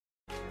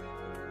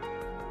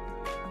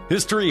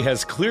History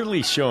has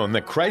clearly shown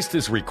that Christ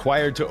is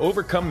required to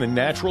overcome the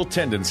natural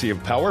tendency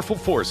of powerful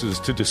forces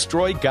to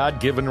destroy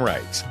God-given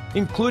rights,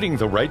 including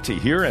the right to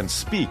hear and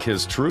speak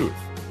His truth.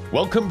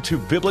 Welcome to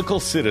Biblical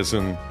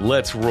Citizen,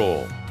 Let's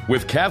Roll,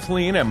 with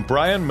Kathleen and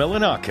Brian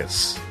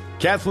Melanakis.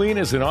 Kathleen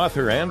is an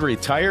author and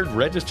retired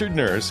registered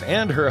nurse,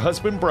 and her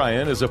husband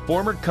Brian is a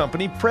former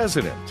company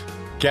president.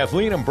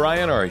 Kathleen and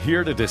Brian are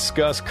here to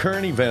discuss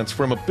current events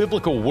from a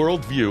biblical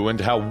worldview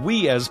and how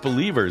we as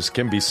believers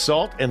can be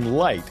salt and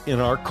light in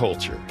our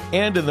culture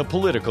and in the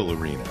political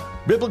arena.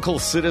 Biblical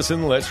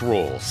Citizen Let's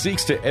Roll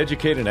seeks to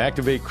educate and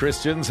activate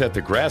Christians at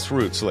the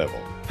grassroots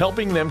level,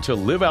 helping them to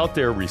live out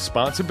their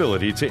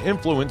responsibility to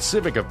influence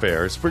civic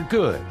affairs for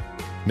good.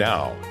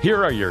 Now,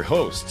 here are your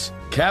hosts,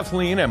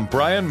 Kathleen and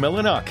Brian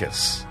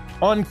Melanakis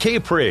on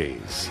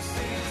K-Praise.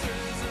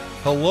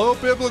 Hello,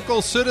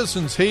 Biblical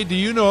Citizens. Hey, do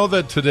you know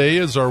that today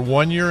is our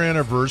one-year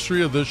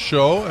anniversary of this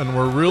show, and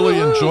we're really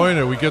enjoying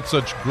it. We get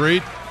such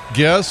great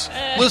guests.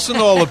 Listen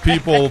to all the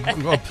people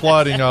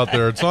applauding out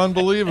there. It's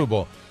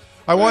unbelievable.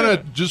 I want to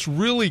just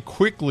really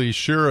quickly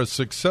share a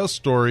success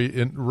story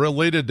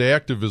related to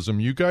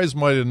activism. You guys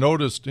might have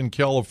noticed in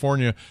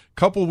California, a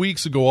couple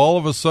weeks ago, all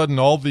of a sudden,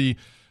 all the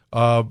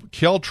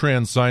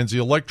Caltrans signs, the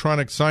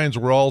electronic signs,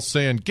 were all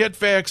saying, get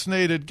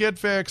vaccinated, get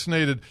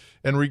vaccinated.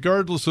 And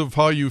regardless of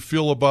how you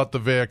feel about the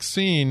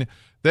vaccine,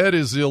 that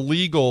is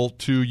illegal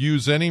to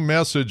use any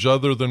message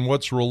other than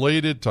what's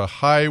related to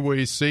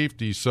highway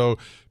safety. So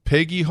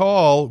Peggy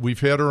Hall, we've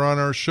had her on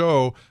our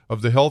show,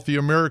 of the Healthy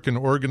American,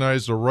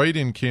 organized a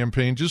write-in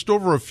campaign just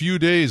over a few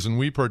days, and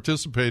we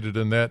participated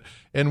in that.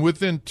 And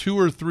within 2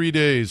 or 3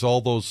 days,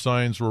 all those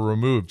signs were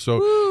removed.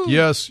 So,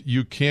 yes,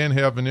 you can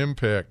have an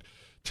impact.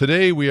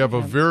 Today, we have a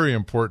very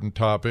important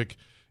topic,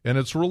 and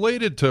it's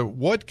related to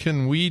what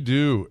can we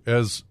do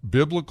as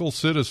biblical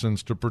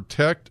citizens to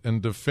protect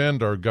and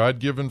defend our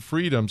God-given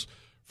freedoms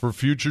for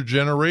future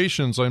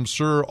generations. I'm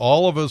sure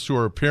all of us who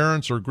are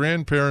parents or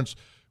grandparents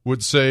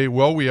would say,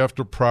 well, we have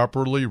to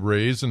properly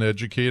raise and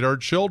educate our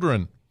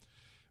children.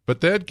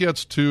 But that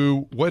gets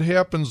to what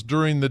happens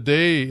during the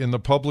day in the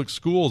public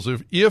schools.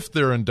 If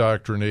they're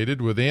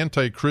indoctrinated with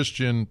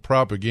anti-Christian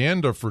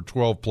propaganda for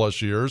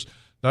 12-plus years,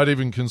 not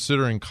even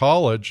considering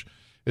college,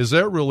 is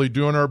that really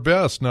doing our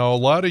best? Now, a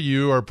lot of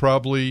you are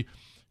probably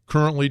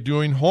currently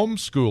doing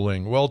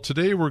homeschooling. Well,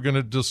 today we're going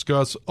to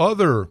discuss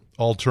other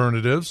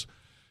alternatives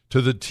to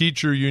the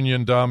teacher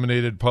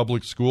union-dominated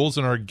public schools,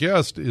 and our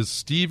guest is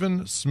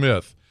Stephen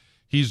Smith.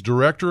 He's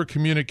Director of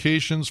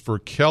Communications for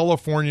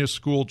California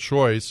School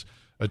Choice,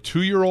 a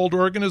 2-year-old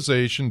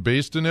organization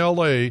based in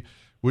L.A.,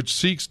 which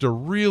seeks to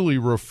really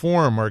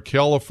reform our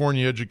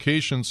California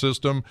education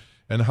system,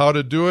 and how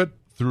to do it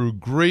through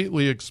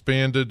greatly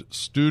expanded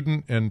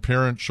student and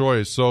parent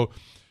choice. So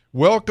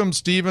welcome,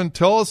 Stephen.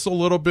 Tell us a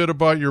little bit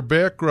about your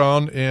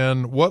background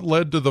and what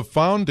led to the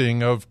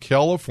founding of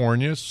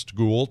California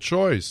School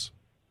Choice.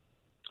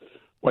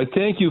 Well,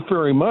 thank you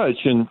very much.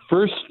 And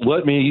first,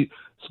 let me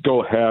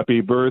go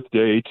happy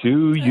birthday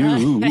to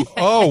you.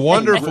 Oh,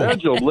 wonderful.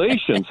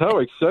 Congratulations. How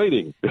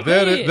exciting.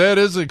 That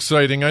is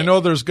exciting. I know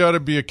there's got to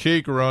be a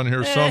cake around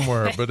here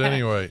somewhere, but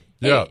anyway,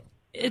 yeah.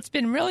 It's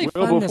been really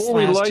fun this last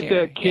year. Before we light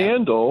that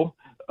candle,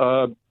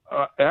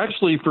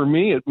 actually, for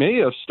me, it may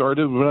have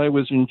started when I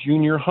was in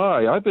junior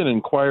high. I've been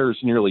in choirs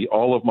nearly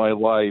all of my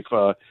life,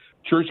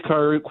 church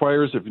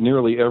choirs of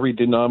nearly every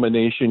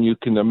denomination you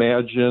can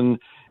imagine,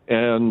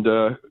 and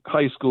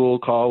high school,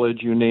 college,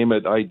 you name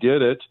it, I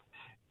did it.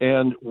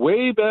 And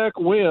way back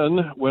when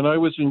I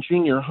was in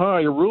junior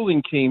high, a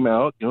ruling came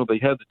out. You know, they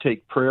had to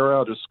take prayer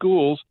out of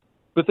schools,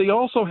 but they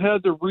also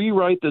had to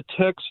rewrite the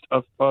text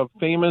of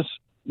famous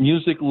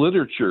music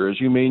literature. As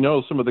you may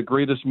know, some of the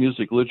greatest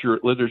music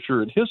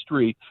literature in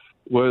history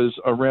was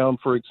around,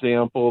 for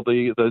example,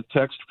 the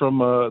text from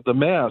the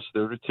Mass.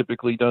 They're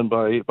typically done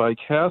by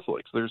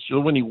Catholics. There's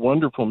so many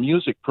wonderful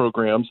music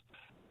programs.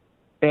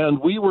 And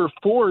we were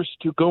forced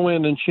to go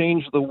in and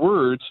change the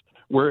words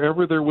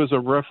wherever there was a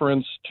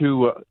reference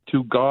to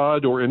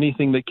God or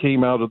anything that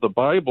came out of the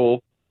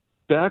Bible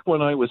back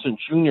when I was in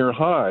junior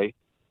high.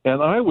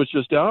 And I was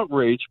just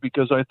outraged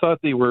because I thought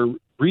they were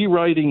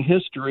rewriting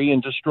history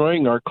and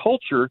destroying our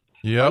culture.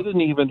 Yep. I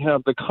didn't even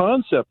have the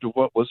concept of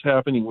what was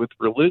happening with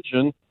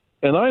religion.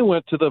 And I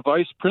went to the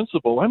vice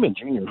principal. I'm in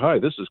junior high.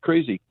 This is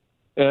crazy.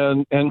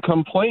 And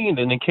complained.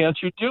 And can't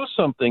you do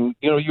something?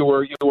 You know,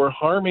 you are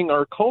harming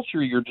our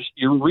culture.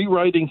 You're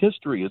rewriting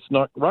history. It's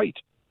not right.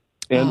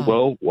 And,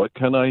 well, what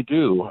can I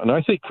do? And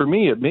I think for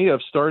me, it may have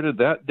started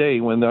that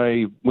day when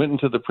I went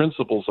into the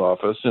principal's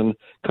office and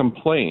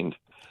complained.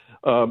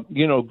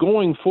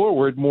 Going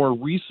forward more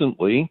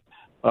recently,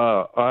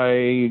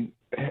 I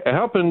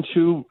happened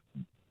to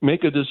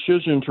make a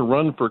decision to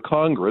run for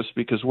Congress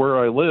because where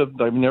I lived,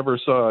 I never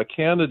saw a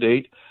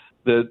candidate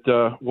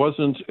that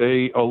wasn't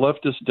a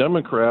leftist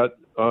Democrat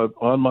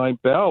on my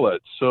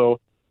ballot. So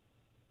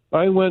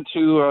I went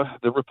to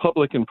the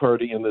Republican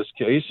Party in this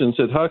case and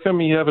said, how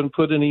come you haven't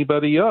put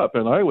anybody up?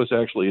 And I was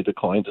actually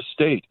declined a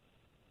state.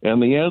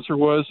 And the answer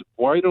was,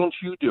 why don't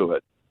you do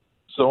it?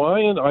 So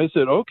I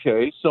said,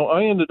 okay. So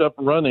I ended up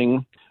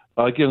running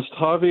against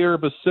Javier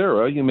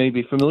Becerra. You may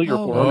be familiar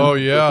with him. Oh,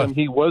 yeah.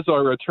 He was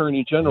our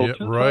Attorney General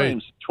two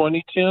times,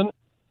 2010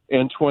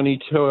 and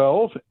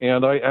 2012,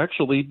 and I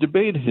actually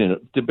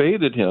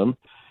debated him.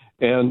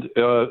 And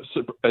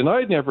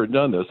I'd never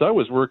done this. I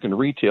was working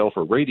retail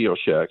for Radio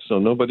Shack, so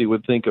nobody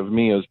would think of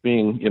me as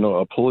being,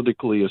 a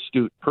politically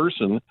astute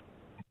person.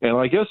 And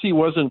I guess he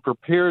wasn't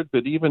prepared,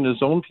 but even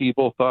his own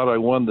people thought I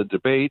won the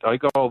debate. I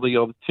got all the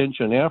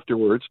attention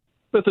afterwards,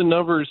 but the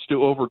numbers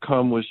to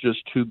overcome was just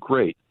too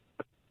great.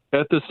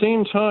 At the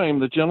same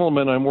time, the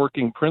gentleman I'm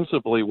working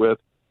principally with,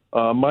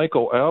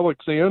 Michael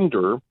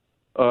Alexander,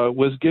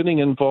 was getting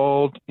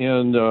involved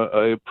in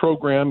a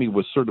program. He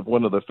was sort of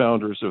one of the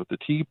founders of the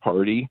Tea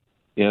Party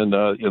in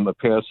the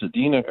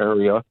Pasadena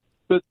area,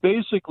 but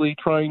basically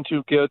trying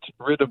to get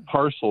rid of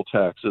parcel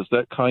taxes,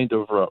 that kind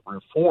of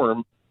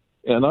reform.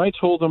 And I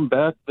told him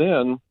back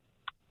then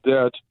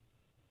that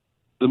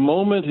the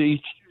moment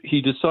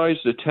he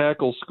decides to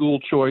tackle school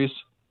choice,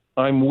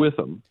 I'm with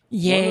him.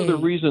 Yay. One of the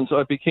reasons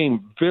I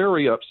became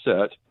very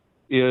upset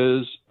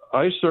is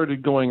I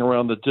started going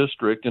around the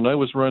district, and I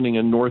was running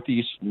in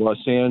Northeast Los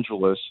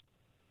Angeles.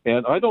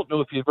 And I don't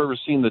know if you've ever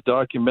seen the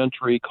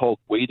documentary called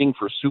Waiting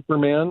for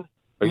Superman.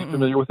 Are you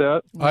familiar with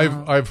that?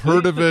 I've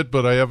heard of it,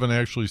 but I haven't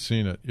actually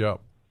seen it. Yeah.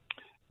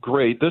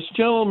 Great. This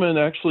gentleman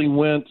actually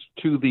went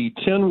to the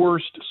 10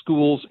 worst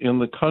schools in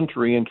the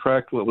country and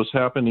tracked what was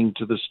happening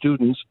to the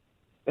students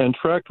and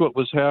tracked what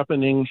was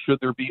happening should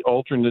there be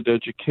alternate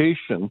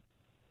education.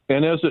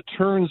 And as it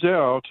turns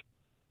out,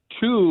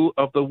 2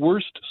 of the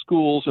worst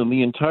schools in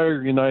the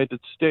entire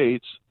United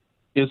States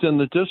is in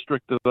the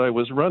district that I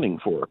was running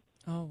for.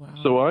 Oh, wow.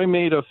 So I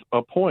made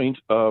a point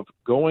of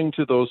going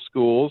to those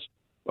schools,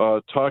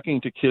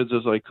 talking to kids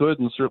as I could,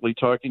 and certainly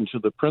talking to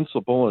the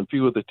principal and a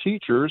few of the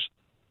teachers,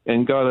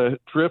 and got a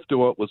drift of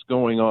what was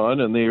going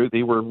on. And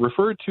they were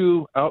referred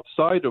to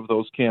outside of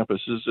those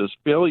campuses as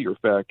failure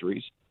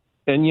factories.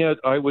 And yet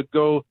I would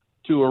go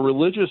to a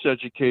religious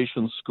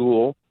education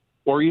school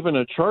or even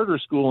a charter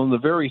school in the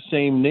very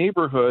same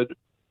neighborhood,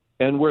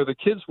 and where the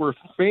kids were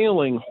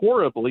failing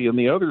horribly in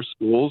the other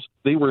schools,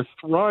 they were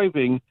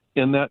thriving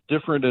in that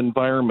different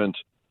environment.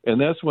 And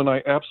that's when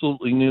I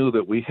absolutely knew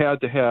that we had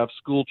to have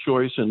school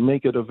choice and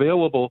make it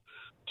available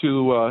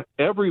to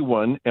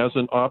everyone as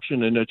an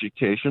option in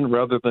education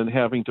rather than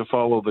having to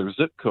follow their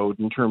zip code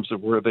in terms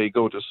of where they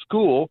go to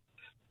school,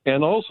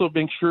 and also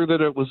make sure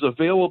that it was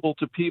available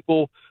to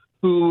people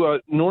who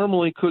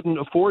normally couldn't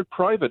afford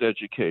private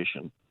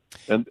education.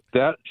 And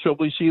that, shall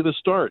we see the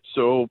start?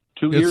 So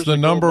 2 years It's the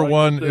ago, number Mike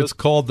one. says, It's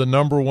called the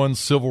number one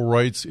civil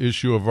rights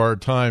issue of our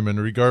time, and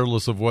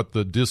regardless of what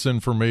the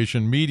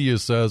disinformation media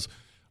says,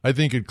 I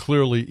think it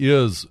clearly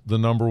is the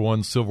number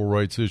one civil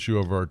rights issue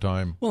of our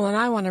time. Well, and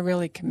I want to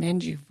really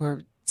commend you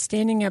for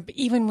standing up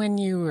even when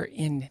you were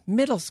in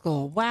middle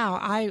school. Wow,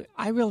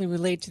 I really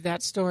relate to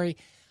that story.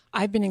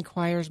 I've been in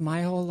choirs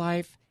my whole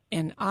life,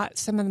 and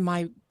some of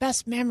my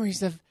best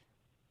memories of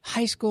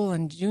high school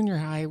and junior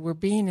high were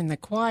being in the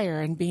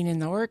choir and being in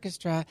the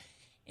orchestra.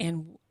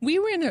 And we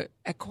were in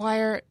a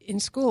choir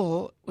in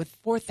school with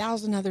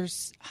 4,000 other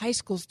high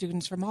school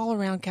students from all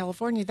around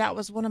California. That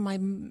was one of my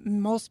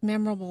most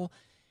memorable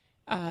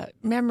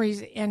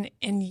memories. And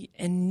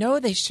no,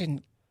 they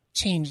shouldn't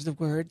change the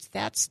words.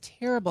 That's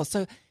terrible.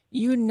 So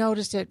you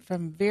noticed it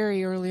from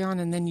very early on,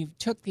 and then you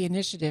took the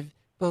initiative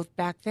both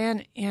back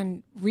then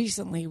and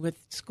recently with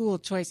school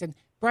choice. And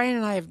Brian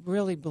and I have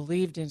really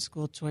believed in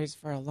school choice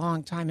for a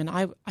long time. And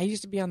I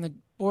used to be on the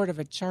board of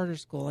a charter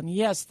school. And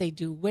yes, they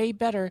do way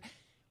better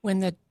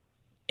when the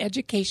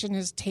education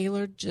is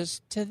tailored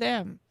just to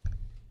them.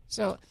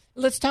 So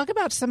let's talk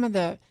about some of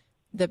the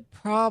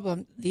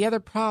other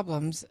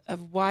problems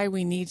of why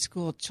we need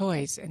school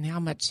choice and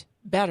how much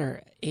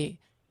better a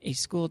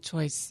school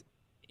choice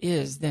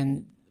is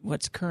than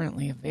what's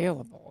currently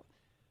available.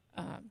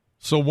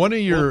 So one of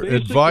your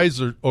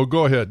advisors. Oh,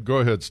 go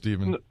ahead,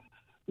 Stephen.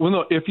 Well,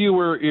 no. If you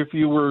were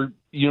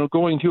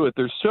going to it,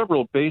 there's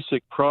several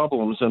basic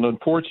problems, and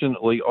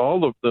unfortunately,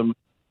 all of them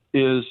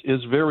is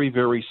very,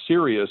 very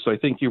serious. I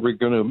think you were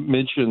going to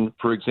mention,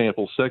 for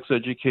example, sex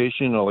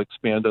education. I'll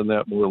expand on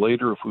that more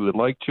later if we would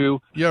like to.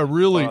 Yeah,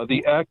 really.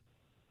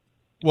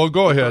 Well,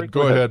 go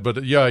ahead.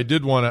 But yeah, I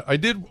did want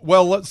to.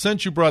 Well,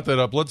 since you brought that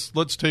up,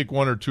 let's take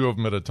one or two of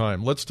them at a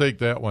time. Let's take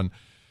that one.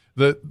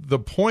 The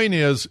point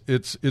is,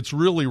 it's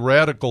really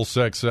radical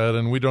sex ed,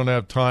 and we don't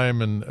have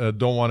time and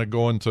don't want to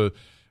go into.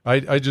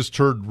 I just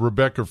heard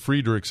Rebecca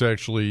Friedrichs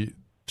actually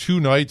 2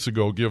 nights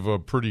ago give a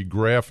pretty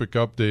graphic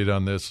update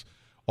on this,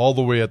 all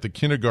the way at the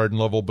kindergarten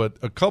level. But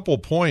a couple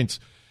points.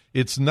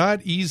 It's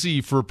not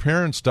easy for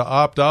parents to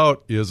opt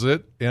out, is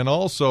it? And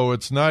also,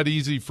 it's not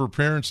easy for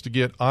parents to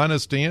get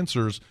honest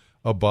answers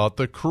about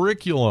the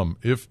curriculum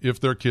if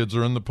their kids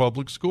are in the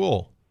public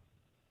school.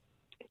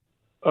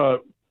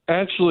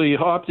 Actually,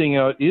 opting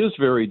out is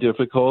very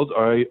difficult.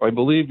 I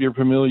believe you're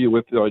familiar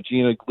with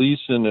Gina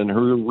Gleason and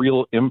her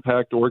Real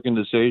Impact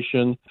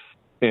organization,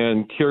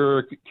 and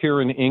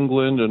Karen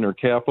England and her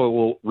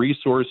Capital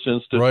Resource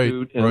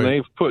Institute, right.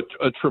 They've put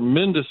a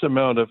tremendous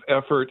amount of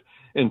effort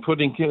and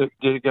putting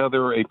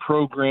together a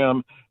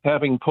program,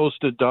 having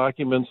posted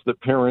documents that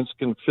parents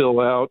can fill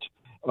out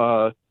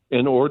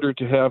in order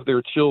to have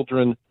their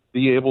children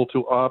be able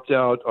to opt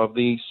out of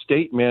the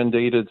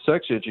state-mandated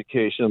sex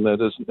education that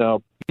has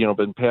now,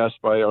 been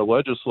passed by our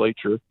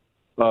legislature.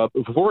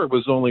 Before it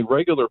was only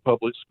regular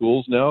public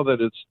schools. Now that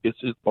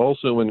it's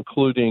also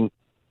including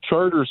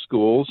charter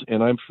schools,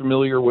 and I'm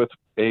familiar with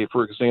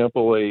for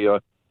example,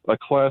 a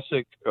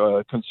classic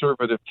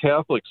conservative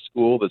Catholic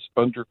school that's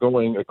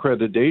undergoing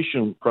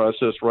accreditation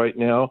process right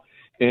now.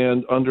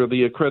 And under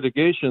the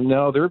accreditation,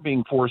 now they're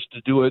being forced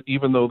to do it,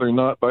 even though they're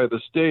not by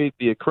the state.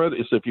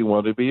 If you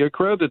want to be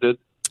accredited,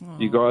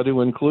 you got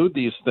to include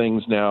these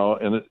things now,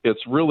 and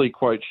it's really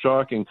quite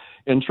shocking.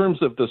 In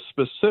terms of the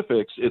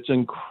specifics, it's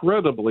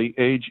incredibly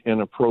age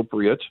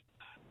inappropriate,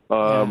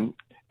 and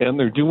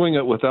they're doing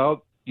it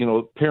without,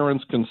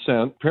 parents'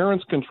 consent.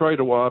 Parents can try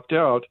to opt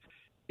out.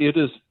 It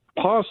is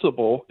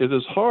possible. It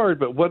is hard,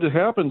 but what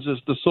happens is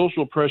the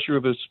social pressure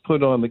that's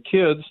put on the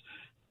kids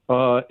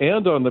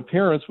and on the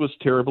parents was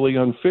terribly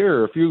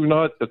unfair. If you're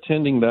not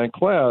attending that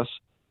class,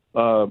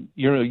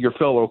 your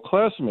fellow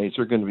classmates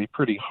are going to be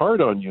pretty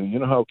hard on you. You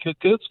know how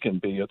kids can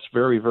be. It's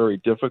very, very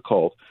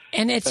difficult.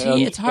 And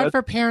it's hard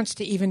for parents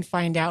to even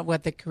find out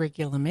what the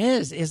curriculum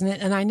is, isn't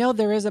it? And I know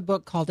there is a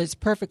book called It's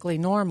Perfectly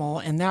Normal,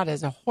 and that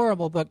is a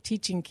horrible book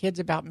teaching kids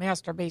about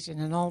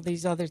masturbation and all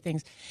these other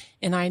things.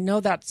 And I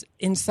know that's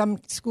in some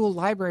school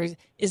libraries.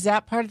 Is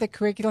that part of the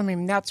curriculum? I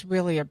mean, that's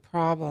really a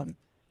problem.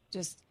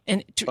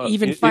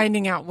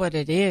 Finding out what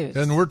it is.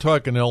 And we're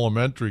talking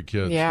elementary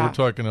kids. Yeah.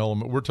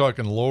 We're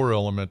talking lower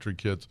elementary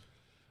kids.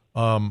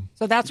 So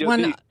that's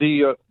one.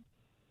 Go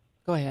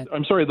ahead.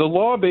 I'm sorry. The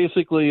law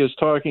basically is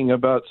talking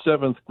about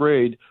 7th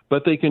grade,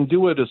 but they can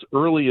do it as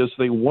early as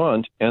they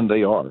want, and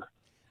they are.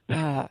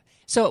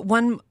 So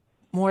one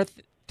more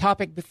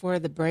topic before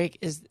the break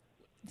is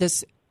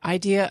this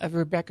idea of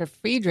Rebecca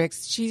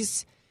Friedrichs.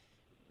 She's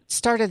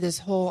started this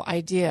whole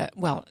idea.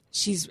 Well,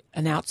 she's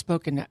an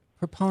outspoken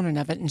proponent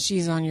of it, and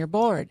she's on your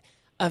board,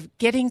 of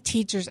getting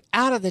teachers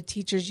out of the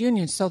teachers'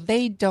 union so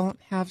they don't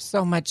have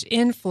so much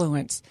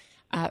influence.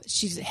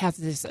 She has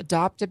this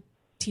adoptive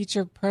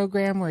teacher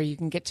program where you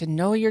can get to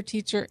know your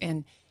teacher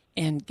and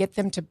get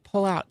them to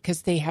pull out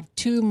because they have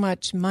too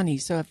much money.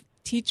 So if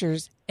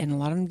teachers, and a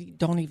lot of them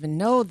don't even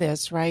know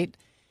this, right,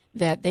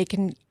 that they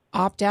can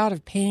opt out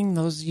of paying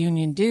those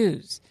union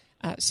dues.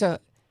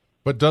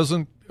 But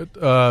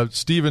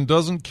Stephen,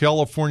 doesn't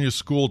California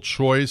school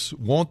choice,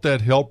 won't that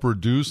help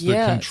reduce the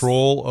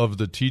control of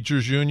the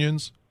teachers'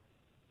 unions?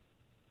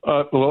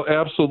 Well,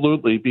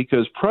 absolutely,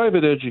 because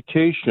private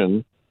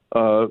education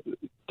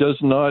does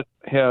not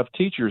have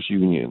teachers'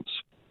 unions.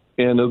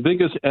 And the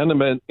biggest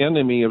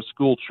enemy of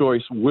school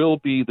choice will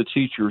be the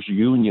teachers'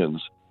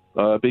 unions,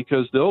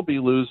 because they'll be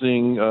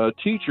losing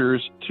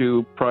teachers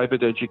to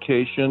private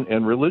education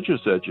and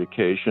religious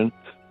education,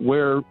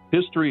 where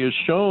history has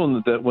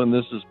shown that when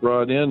this is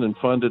brought in and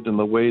funded in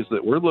the ways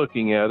that we're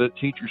looking at it,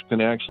 teachers can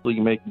actually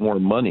make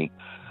more money,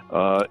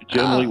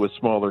 generally with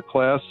smaller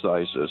class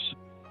sizes.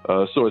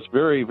 So it's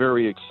very,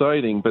 very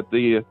exciting. But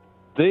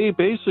they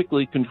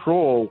basically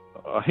control,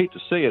 I hate to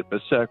say it,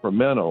 but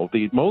Sacramento.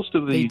 Most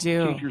of the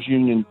teachers'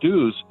 union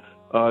dues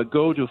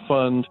go to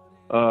fund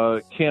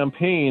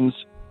campaigns,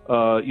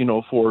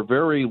 for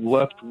very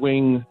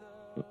left-wing.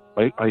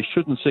 I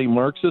shouldn't say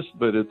Marxist,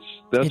 but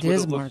that's what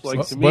it looks Marxist.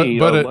 Like to me.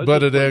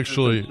 But it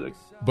actually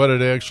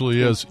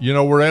is.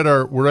 We're at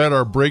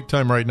our break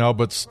time right now,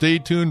 but stay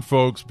tuned,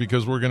 folks,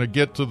 because we're going to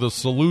get to the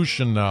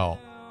solution now.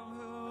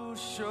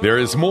 There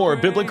is more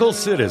Biblical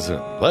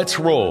Citizen. Let's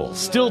roll.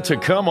 Still to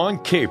come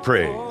on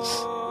K-Praise.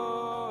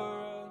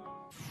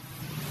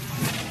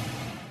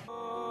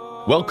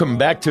 Welcome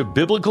back to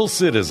Biblical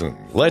Citizen.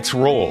 Let's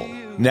roll.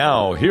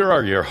 Now, here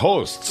are your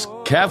hosts,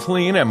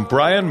 Kathleen and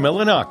Brian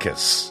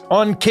Milanakis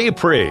on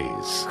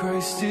K-Praise.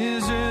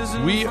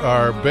 We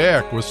are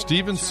back with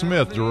Stephen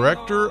Smith,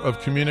 Director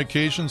of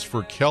Communications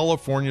for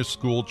California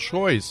School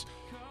Choice,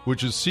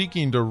 which is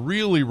seeking to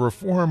really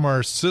reform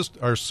our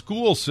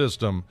school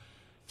system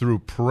through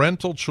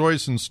parental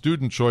choice and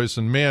student choice.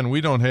 And man,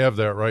 we don't have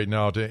that right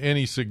now to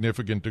any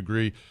significant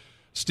degree.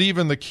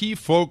 Stephen, the key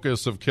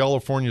focus of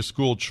California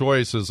School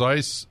Choice,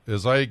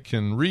 as I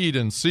can read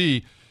and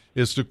see,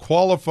 is to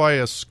qualify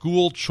a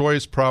school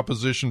choice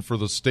proposition for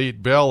the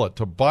state ballot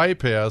to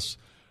bypass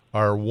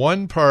our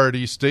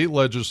one-party state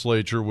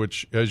legislature,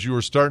 which, as you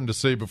were starting to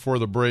say before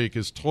the break,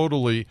 is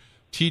totally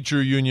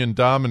teacher union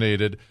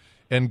dominated,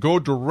 and go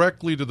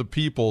directly to the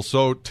people.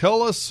 So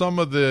tell us some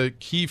of the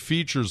key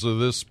features of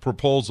this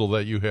proposal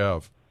that you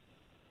have.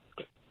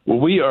 Well,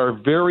 we are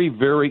very,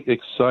 very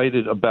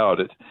excited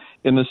about it.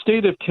 In the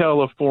state of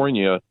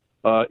California,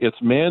 it's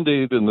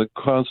mandated in the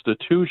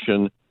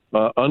Constitution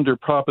under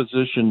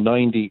Proposition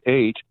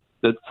 98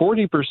 that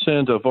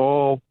 40% of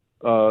all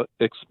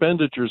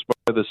expenditures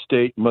by the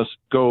state must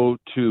go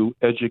to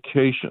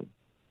education.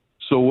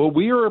 So what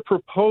we are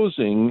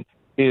proposing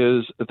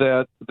is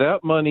that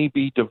money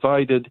be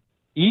divided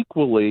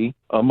equally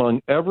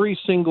among every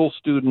single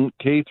student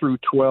K through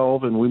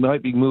 12, and we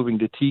might be moving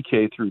to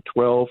TK through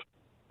 12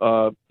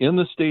 in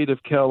the state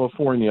of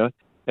California,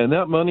 and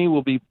that money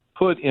will be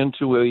put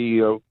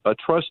into a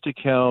trust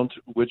account,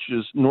 which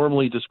is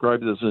normally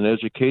described as an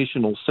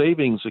educational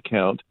savings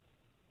account,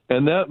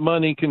 and that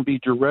money can be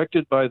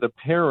directed by the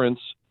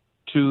parents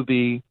to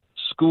the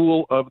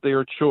school of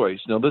their choice.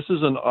 Now, this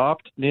is an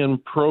opt-in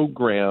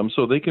program,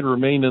 so they can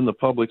remain in the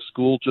public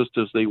school just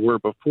as they were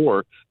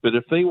before, but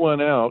if they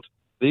want out,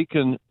 they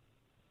can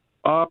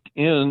opt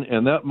in,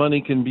 and that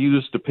money can be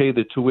used to pay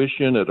the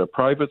tuition at a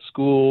private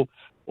school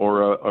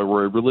or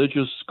a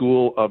religious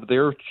school of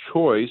their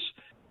choice.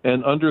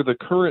 And under the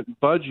current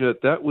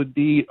budget, that would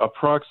be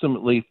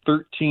approximately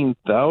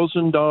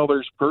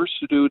 $13,000 per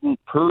student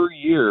per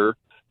year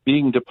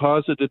being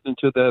deposited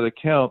into that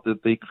account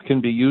that they can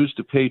be used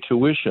to pay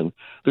tuition.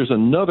 There's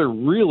another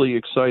really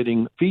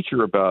exciting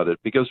feature about it,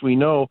 because we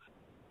know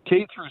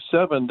K through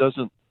 7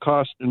 doesn't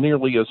cost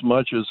nearly as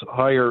much as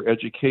higher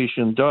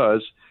education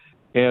does.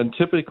 And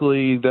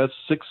typically that's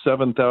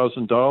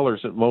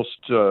 $6,000-$7,000 at most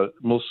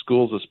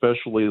schools,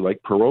 especially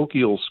like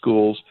parochial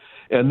schools.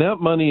 And that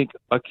money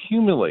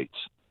accumulates.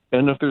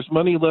 And if there's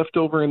money left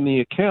over in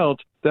the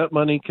account, that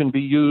money can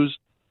be used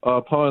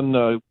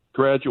upon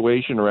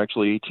graduation, or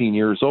actually 18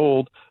 years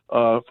old,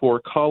 for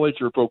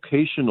college or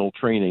vocational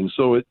training.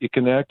 So it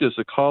can act as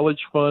a college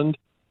fund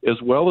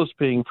as well as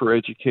paying for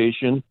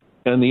education.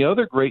 And the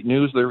other great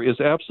news, there is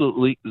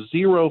absolutely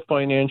zero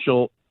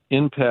financial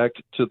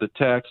impact to the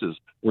taxes.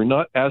 We're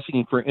not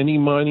asking for any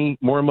money,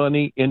 more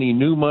money, any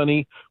new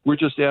money. We're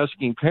just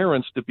asking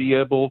parents to be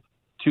able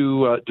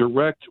to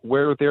direct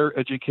where their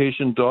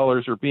education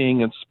dollars are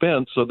being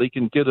spent so they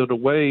can get it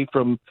away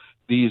from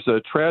these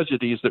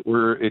tragedies that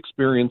we're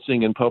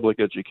experiencing in public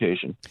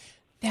education.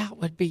 That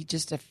would be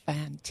just a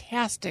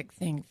fantastic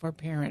thing for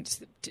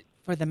parents,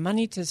 for the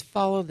money to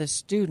follow the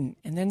student,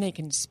 and then they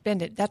can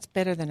spend it. That's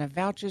better than a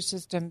voucher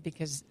system,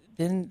 because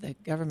then the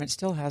government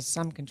still has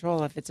some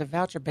control if it's a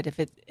voucher, but if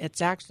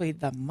it's actually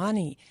the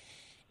money.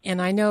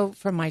 And I know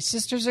from my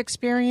sister's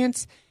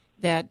experience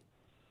that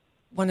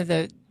one of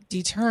the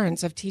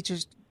deterrents of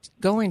teachers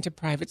going to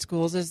private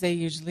schools is they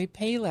usually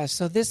pay less.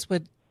 So this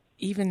would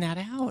even that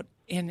out,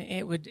 and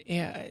it would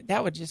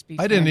that would just be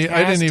fantastic.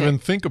 I didn't even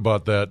think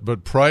about that,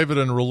 but private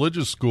and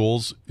religious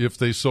schools, if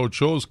they so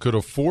chose, could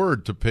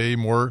afford to pay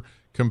more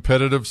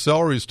competitive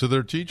salaries to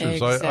their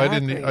teachers. Exactly. I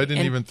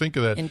didn't even think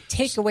of that. And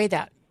take away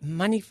that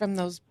money from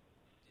those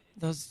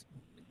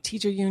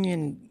teacher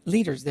union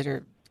leaders that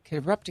are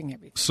corrupting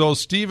everything. So,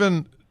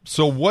 Stephen,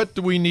 what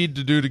do we need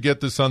to do to get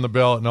this on the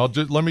ballot?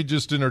 And let me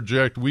just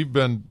interject. We've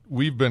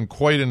been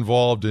quite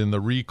involved in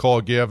the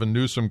Recall Gavin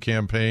Newsom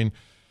campaign.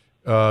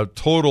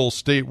 Total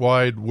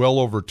statewide, well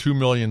over 2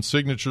 million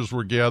signatures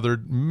were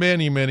gathered.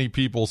 Many, many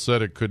people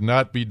said it could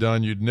not be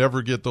done. You'd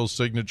never get those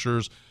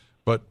signatures,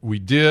 but we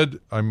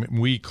did.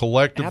 We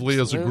collectively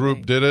as a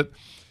group did it.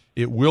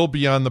 It will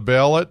be on the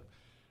ballot.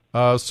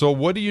 So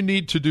what do you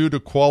need to do to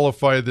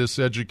qualify this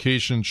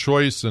education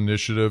choice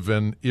initiative?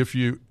 And when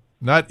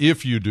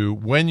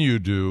you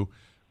do,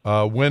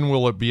 when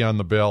will it be on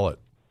the ballot?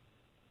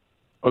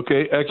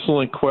 Okay,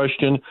 excellent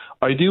question.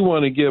 I do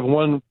want to give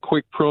one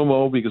quick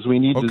promo because we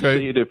need to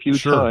say it a few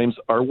times.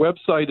 Our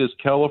website is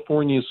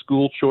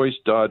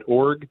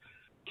californiaschoolchoice.org,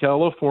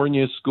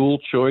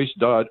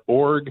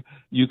 californiaschoolchoice.org.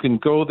 You can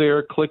go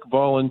there, click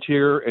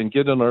volunteer, and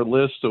get on our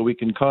list so we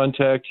can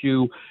contact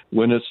you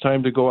when it's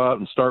time to go out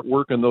and start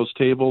working those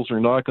tables or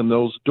knocking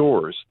those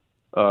doors.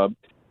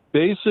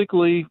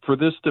 Basically, for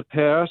this to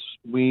pass,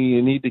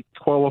 we need to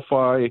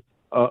qualify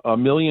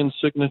 1 million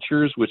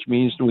signatures, which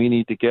means we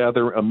need to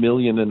gather 1.5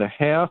 million.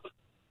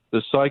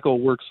 The cycle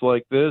works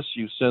like this.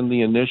 You send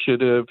the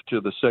initiative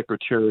to the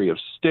Secretary of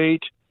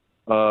State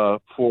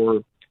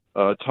for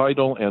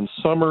title and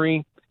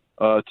summary.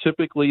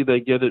 Typically, they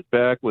get it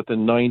back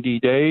within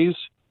 90 days.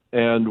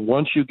 And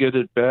once you get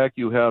it back,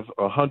 you have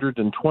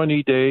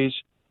 120 days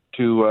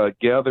to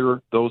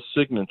gather those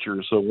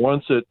signatures. So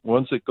once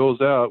it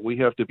goes out, we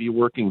have to be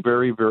working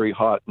very, very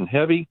hot and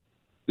heavy.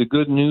 The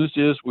good news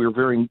is we're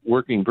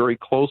working very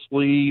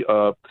closely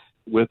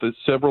with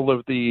several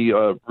of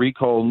the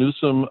Recall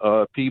Newsom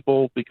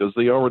people, because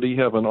they already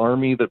have an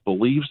army that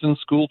believes in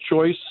school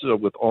choice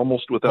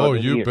without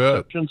any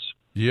exceptions.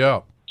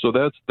 Yeah. So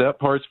that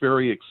part's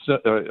very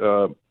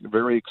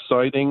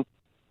exciting.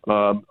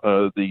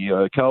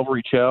 The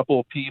Calvary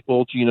Chapel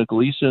people, Gina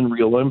Gleason,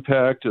 Real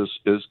Impact,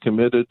 is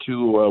committed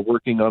to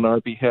working on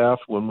our behalf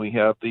when we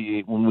get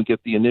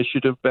the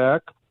initiative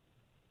back.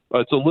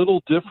 It's a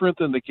little different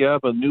than the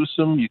Gavin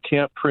Newsom. You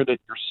can't print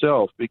it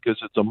yourself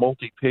because it's a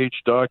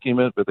multi-page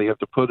document, but they have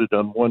to put it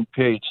on one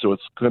page, so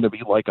it's going to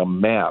be like a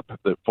map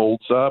that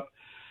folds up.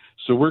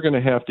 So we're going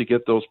to have to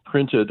get those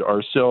printed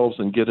ourselves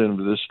and get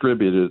them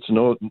distributed.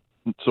 So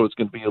it's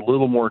going to be a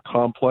little more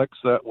complex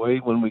that way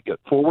when we get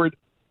forward.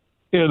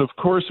 And, of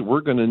course, we're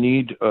going to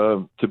need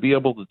to be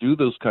able to do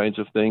those kinds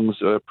of things,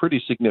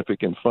 pretty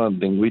significant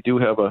funding. We do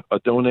have a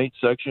donate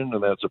section,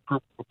 and that's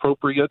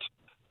appropriate.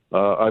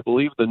 I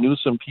believe the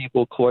Newsom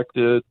people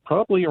collected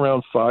probably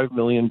around $5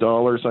 million.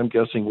 I'm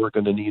guessing we're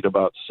going to need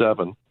about $7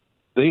 million.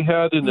 They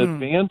had an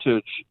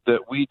advantage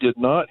that we did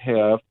not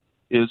have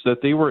is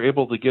that they were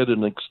able to get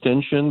an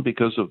extension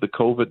because of the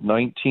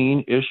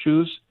COVID-19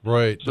 issues.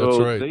 Right, So that's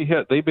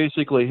right. they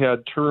basically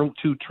had 2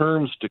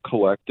 terms to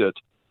collect it,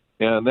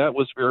 and that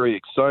was very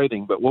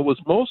exciting. But what was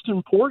most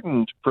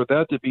important for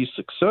that to be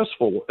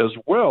successful as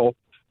well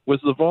was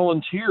the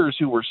volunteers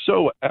who were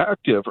so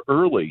active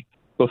early.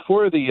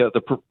 Before the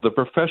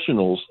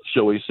professionals,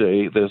 shall we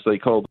say, as they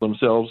called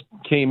themselves,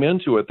 came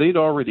into it, they'd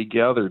already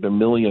gathered 1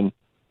 million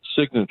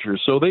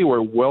signatures, so they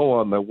were well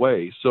on their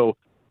way. So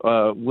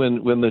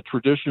when the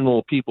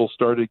traditional people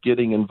started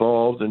getting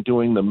involved and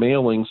doing the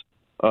mailings,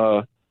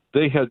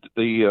 they had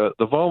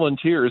the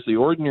volunteers, the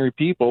ordinary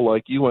people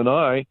like you and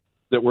I,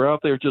 that were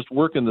out there just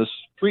working the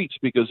streets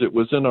because it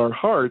was in our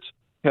hearts,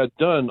 had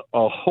done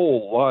a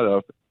whole lot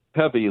of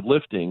heavy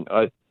lifting.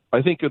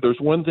 I think if there's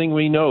one thing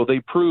we know, they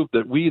proved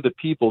that we, the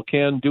people,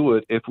 can do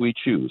it if we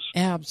choose.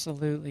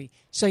 Absolutely.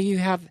 So you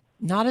have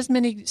not as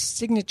many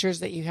signatures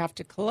that you have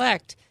to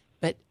collect,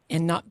 but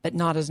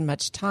not as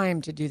much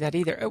time to do that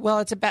either. Well,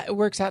 it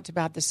works out to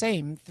about the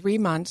same. 3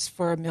 months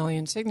for 1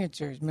 million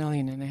signatures, 1.5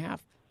 million,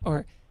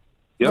 or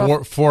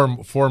Yeah.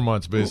 Four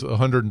months, basically,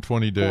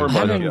 120 days.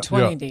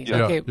 120 days.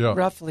 Yeah, Okay, yeah.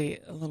 roughly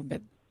a little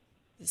bit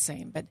the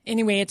same. But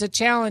anyway, it's a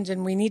challenge,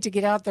 and we need to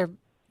get out there.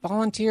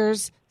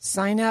 Volunteers,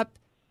 sign up,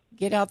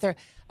 get out there.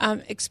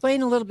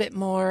 Explain a little bit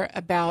more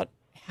about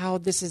how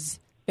this is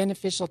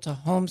beneficial to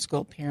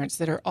homeschool parents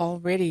that are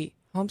already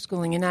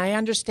homeschooling. And I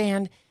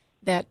understand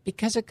that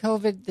because of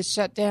COVID, the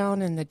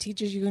shutdown and the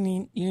teachers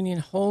union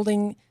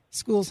holding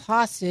schools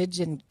hostage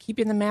and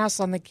keeping the masks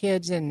on the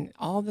kids and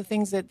all the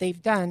things that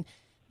they've done,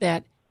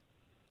 that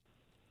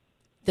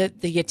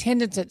the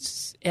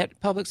attendance at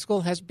public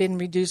school has been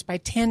reduced by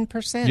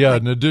 10%. Yeah,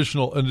 an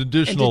additional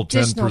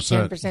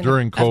 10%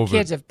 during COVID. Of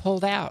kids have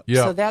pulled out.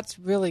 Yeah. So that's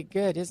really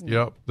good, isn't it?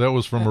 Yep, that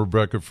was from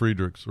Rebecca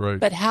Friedrichs, right?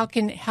 But how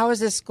is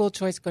this school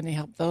choice going to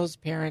help those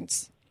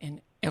parents? And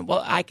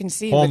well, I can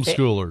see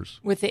Homeschoolers.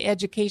 with the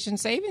education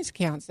savings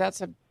accounts.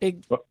 That's a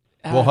big.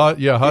 How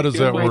does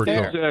that right work?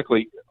 there.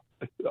 Exactly.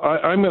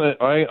 I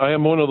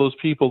am one of those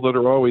people that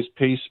are always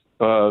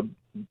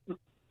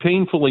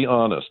painfully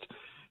honest.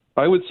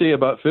 I would say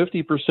about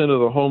 50% of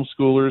the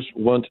homeschoolers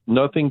want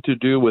nothing to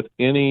do with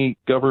any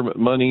government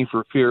money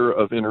for fear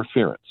of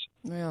interference.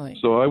 Really?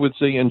 So I would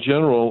say in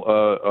general,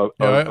 about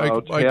I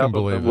half can of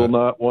believe them will that.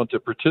 not want to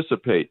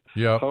participate.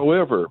 Yeah.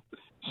 However,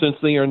 since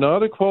they are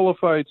not a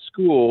qualified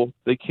school,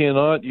 they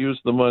cannot use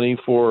the money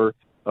for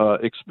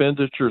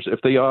expenditures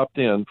if they opt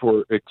in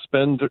for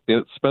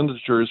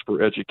expenditures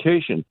for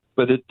education.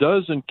 But it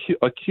does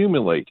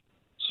accumulate.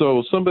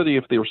 So somebody,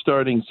 if they were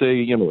starting,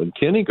 say, in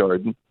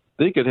kindergarten,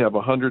 they could have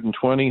 $120,000,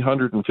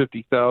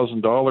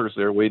 $150,000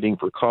 there waiting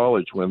for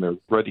college when they're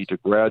ready to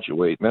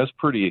graduate, and that's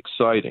pretty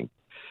exciting.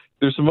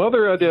 There's some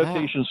other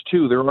adaptations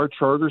too. There are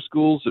charter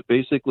schools that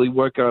basically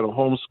work out of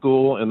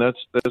homeschool, and that's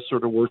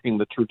sort of working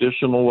the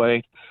traditional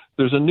way.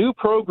 There's a new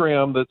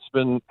program that's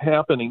been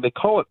happening. They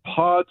call it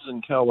PODS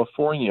in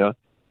California.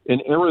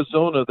 In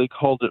Arizona, they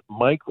called it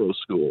micro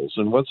schools.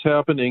 And what's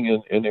happening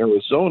in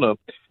Arizona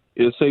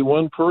is, say,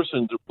 one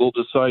person will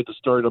decide to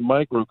start a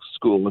micro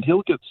school, and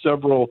he'll get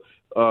several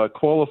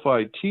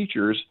qualified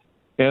teachers,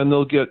 and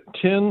they'll get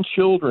 10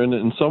 children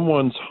in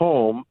someone's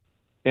home,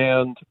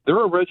 and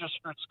they're a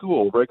registered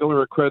school,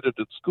 regular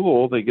accredited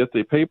school. They get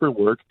the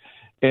paperwork,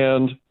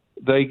 and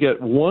they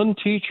get one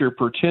teacher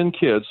per 10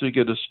 kids. So you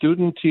get a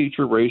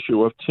student-teacher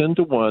ratio of 10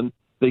 to 1.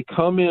 They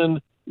come in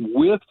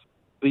with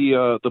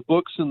the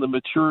books and the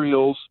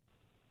materials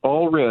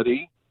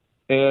already,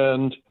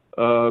 and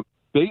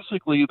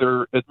basically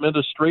their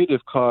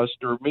administrative costs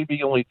are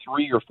maybe only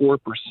 3 or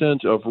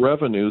 4% of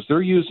revenues.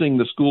 They're using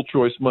the school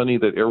choice money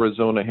that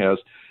Arizona has.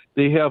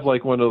 They have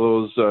like one of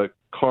those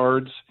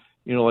cards,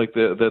 like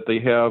that they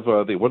have,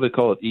 what do they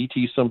call it, ET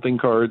something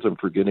cards? I'm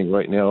forgetting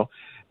right now.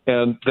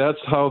 And that's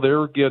how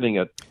they're getting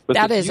it. But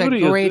that is a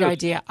great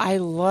idea. I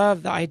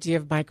love the idea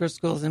of micro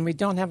schools, and we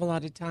don't have a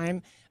lot of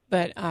time.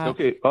 But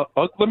okay,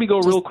 let me go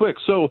real quick.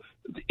 So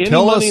any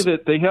money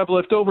that they have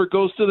left over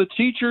goes to the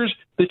teachers.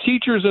 The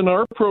teachers in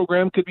our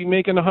program could be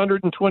making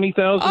 $120,000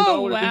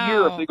 a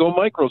year if they go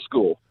micro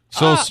school.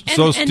 So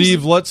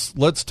Steve,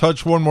 let's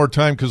touch one more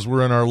time because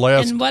we're in our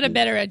last. And what a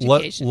better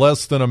education.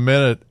 Less than a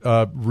minute.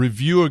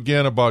 Review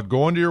again about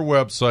going to your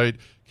website,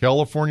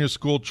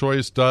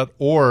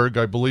 CaliforniaSchoolChoice.org.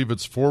 I believe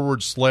it's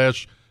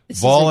 /volunteer. This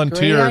is a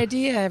great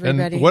idea,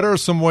 everybody. And what are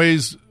some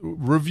ways?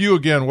 Review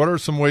again. What are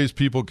some ways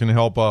people can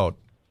help out?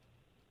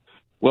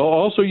 Well,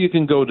 also you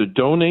can go to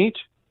donate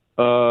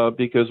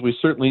because we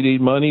certainly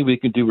need money. We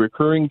can do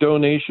recurring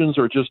donations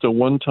or just a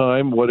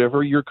one-time,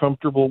 whatever you're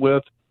comfortable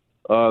with.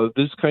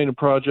 This kind of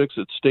projects,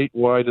 it's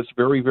statewide. It's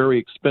very, very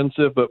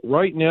expensive. But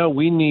right now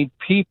we need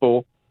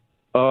people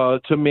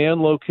to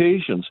man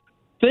locations.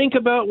 Think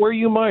about where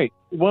you might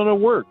want to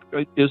work.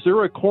 Is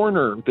there a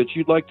corner that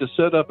you'd like to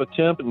set up a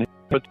tent and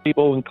have a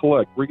table and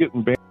collect? We're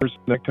getting banners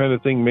and that kind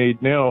of thing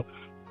made now.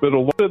 But a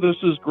lot of this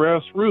is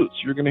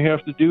grassroots. You're going to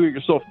have to do it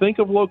yourself. Think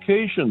of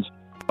locations.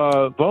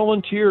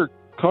 Volunteer,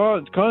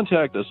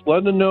 contact us.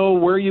 Let them know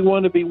where you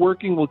want to be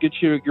working. We'll get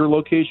you your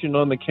location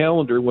on the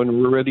calendar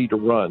when we're ready to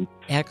run.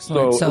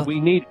 Excellent. So we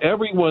need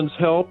everyone's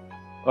help.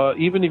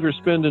 Even if you're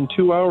spending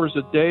 2 hours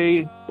a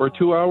day or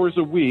 2 hours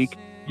a week,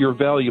 you're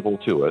valuable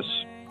to us.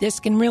 This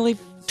can really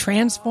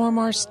transform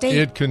our state.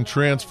 It can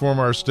transform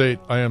our state.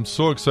 I am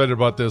so excited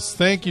about this.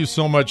 Thank you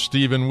so much,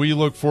 Stephen. We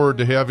look forward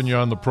to having you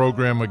on the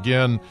program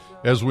again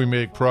as we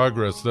make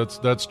progress.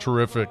 That's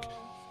terrific.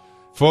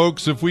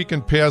 Folks, if we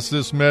can pass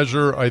this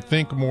measure, I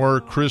think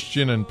more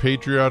Christian and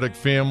patriotic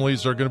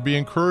families are going to be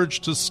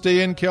encouraged to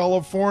stay in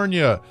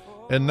California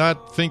and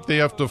not think they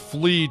have to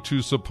flee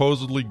to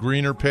supposedly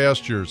greener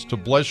pastures. To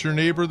bless your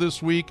neighbor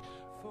this week,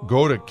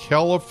 go to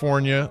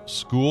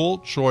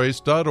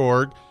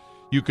californiaschoolchoice.org.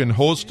 You can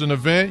host an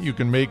event, you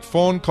can make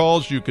phone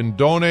calls, you can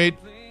donate.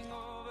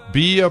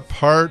 Be a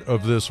part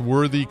of this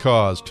worthy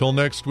cause. Till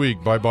next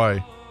week,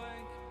 bye-bye.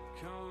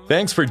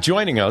 Thanks for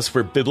joining us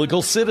for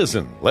Biblical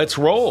Citizen. Let's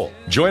roll.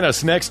 Join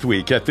us next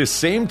week at this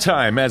same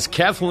time as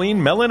Kathleen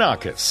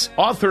Melanakis,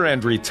 author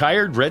and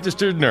retired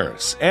registered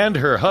nurse, and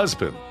her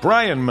husband,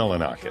 Brian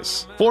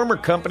Melanakis, former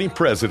company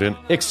president,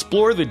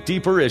 explore the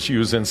deeper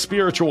issues and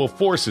spiritual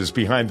forces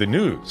behind the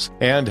news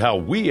and how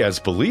we as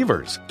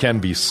believers can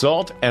be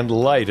salt and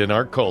light in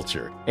our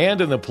culture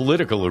and in the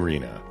political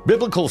arena.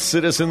 Biblical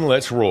Citizen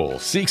Let's Roll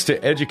seeks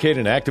to educate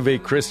and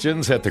activate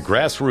Christians at the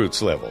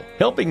grassroots level,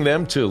 helping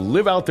them to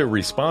live out their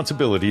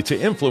responsibility to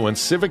influence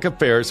civic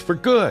affairs for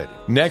good.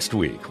 Next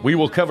week, we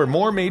will cover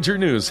more major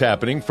news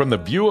happening from the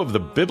view of the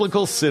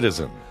biblical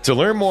citizen. To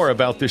learn more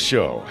about the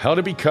show, how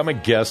to become a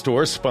guest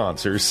or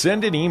sponsor,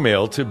 send an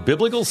email to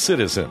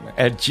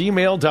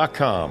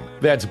biblicalcitizen@gmail.com.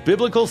 That's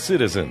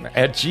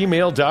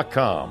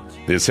biblicalcitizen@gmail.com.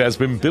 This has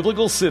been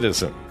Biblical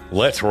Citizen.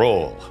 Let's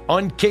roll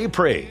on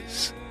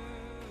K-Praise.